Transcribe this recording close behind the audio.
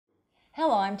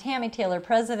Hello, I'm Tammy Taylor,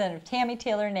 president of Tammy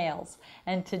Taylor Nails,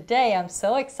 and today I'm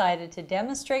so excited to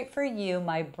demonstrate for you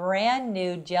my brand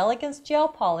new Gelegance gel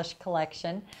polish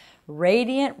collection,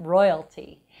 Radiant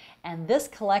Royalty. And this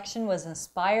collection was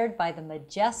inspired by the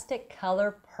majestic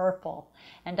color purple,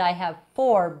 and I have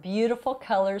 4 beautiful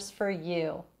colors for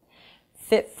you.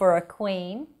 Fit for a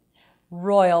Queen,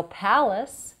 Royal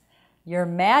Palace, Your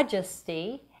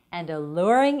Majesty, and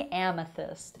Alluring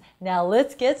Amethyst. Now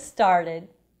let's get started.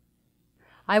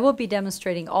 I will be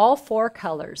demonstrating all 4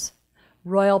 colors.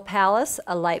 Royal Palace,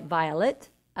 a light violet,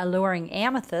 Alluring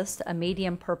Amethyst, a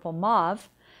medium purple mauve,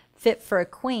 Fit for a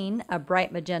Queen, a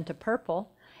bright magenta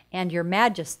purple, and Your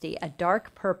Majesty, a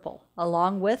dark purple,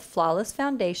 along with Flawless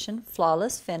Foundation,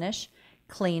 Flawless Finish,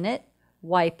 Clean It,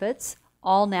 Wipe It's,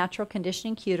 All Natural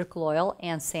Conditioning Cuticle Oil,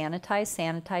 and Sanitize,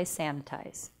 Sanitize,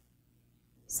 Sanitize.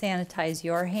 Sanitize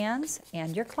your hands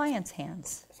and your client's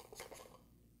hands.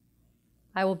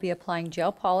 I will be applying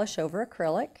gel polish over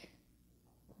acrylic.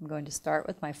 I'm going to start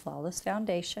with my Flawless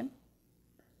Foundation.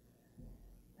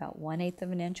 About 1/8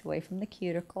 of an inch away from the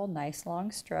cuticle, nice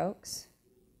long strokes.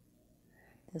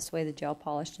 This way the gel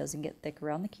polish doesn't get thick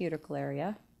around the cuticle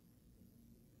area.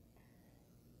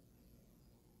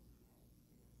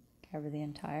 Cover the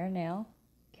entire nail,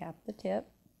 cap the tip.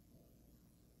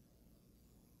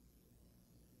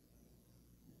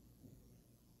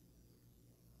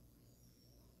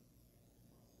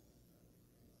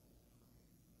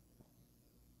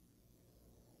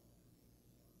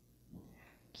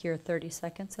 Cure 30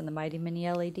 seconds in the Mighty Mini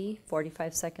LED,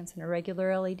 45 seconds in a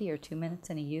regular LED, or 2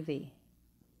 minutes in a UV.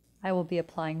 I will be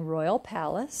applying Royal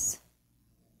Palace.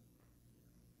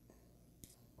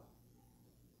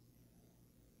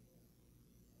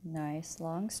 Nice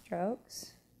long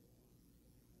strokes.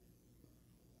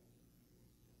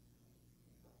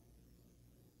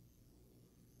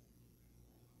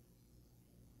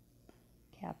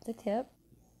 Cap the tip.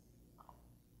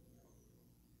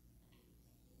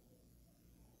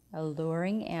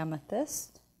 Alluring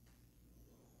Amethyst.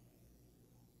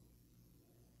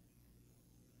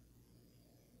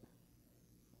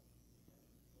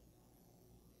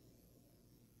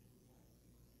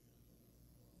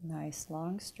 Nice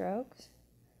long strokes.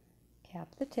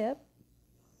 Cap the tip.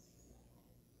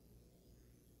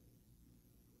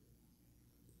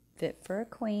 Fit for a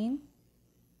Queen.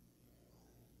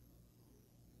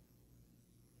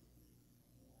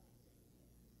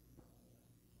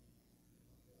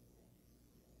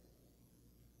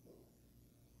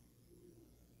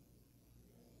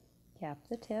 Cap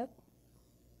the tip.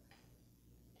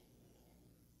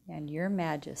 And Your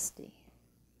Majesty.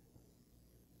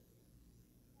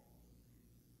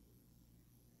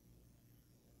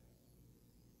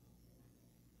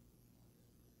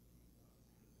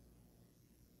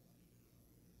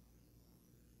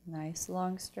 Nice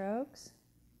long strokes.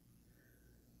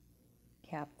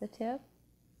 Cap the tip.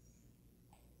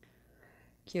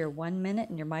 Cure 1 minute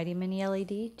in your Mighty Mini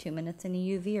LED, 2 minutes in a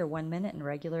UV, or 1 minute in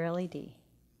regular LED.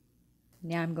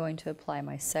 Now I'm going to apply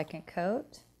my second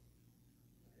coat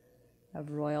of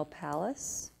Royal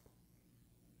Palace.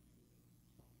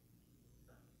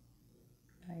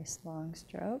 Nice long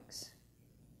strokes.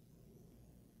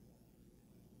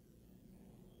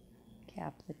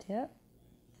 Cap the tip.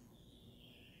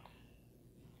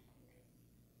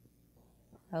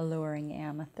 Alluring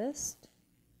Amethyst.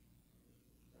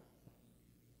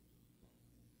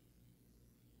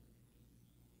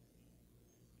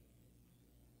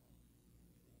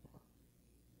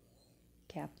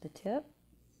 Cap the tip.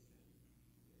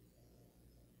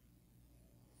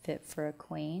 Fit for a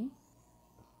Queen.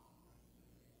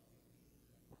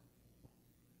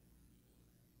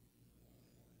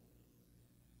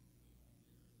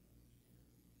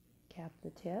 Cap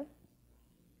the tip.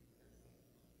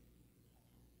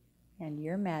 And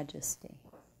Your Majesty.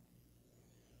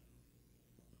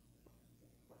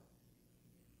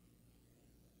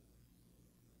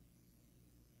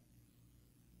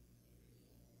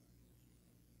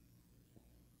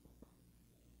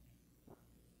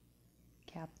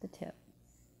 Cap the tip.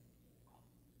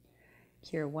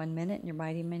 Cure 1 minute in your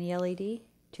Mighty Mini LED,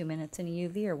 2 minutes in a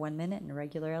UV, or 1 minute in a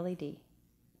regular LED.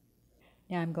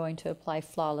 Now I'm going to apply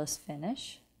Flawless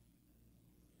Finish.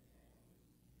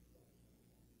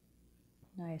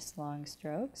 Nice long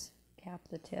strokes. Cap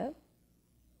the tip.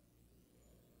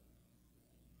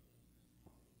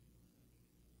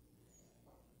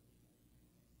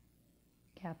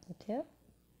 Cap the tip.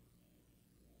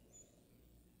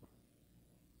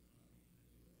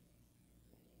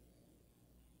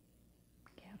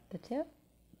 Cap the tip.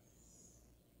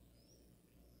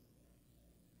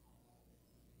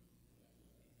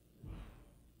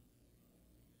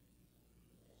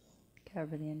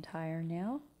 Cover the entire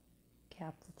nail.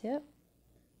 Cap the tip.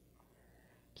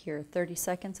 Cure 30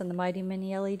 seconds in the Mighty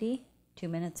Mini LED, 2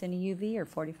 minutes in a UV, or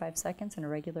 45 seconds in a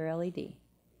regular LED.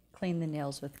 Clean the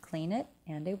nails with Clean It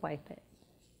and a Wipe It.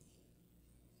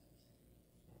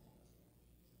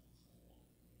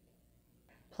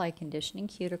 Apply conditioning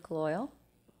cuticle oil.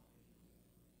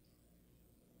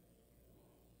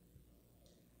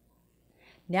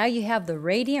 Now you have the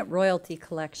Radiant Royalty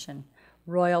Collection.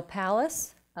 Royal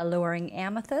Palace, Alluring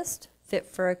Amethyst, Fit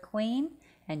for a Queen,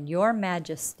 and Your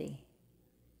Majesty.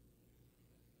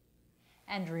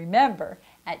 And remember,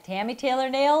 at Tammy Taylor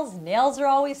Nails, nails are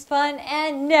always fun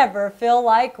and never feel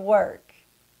like work.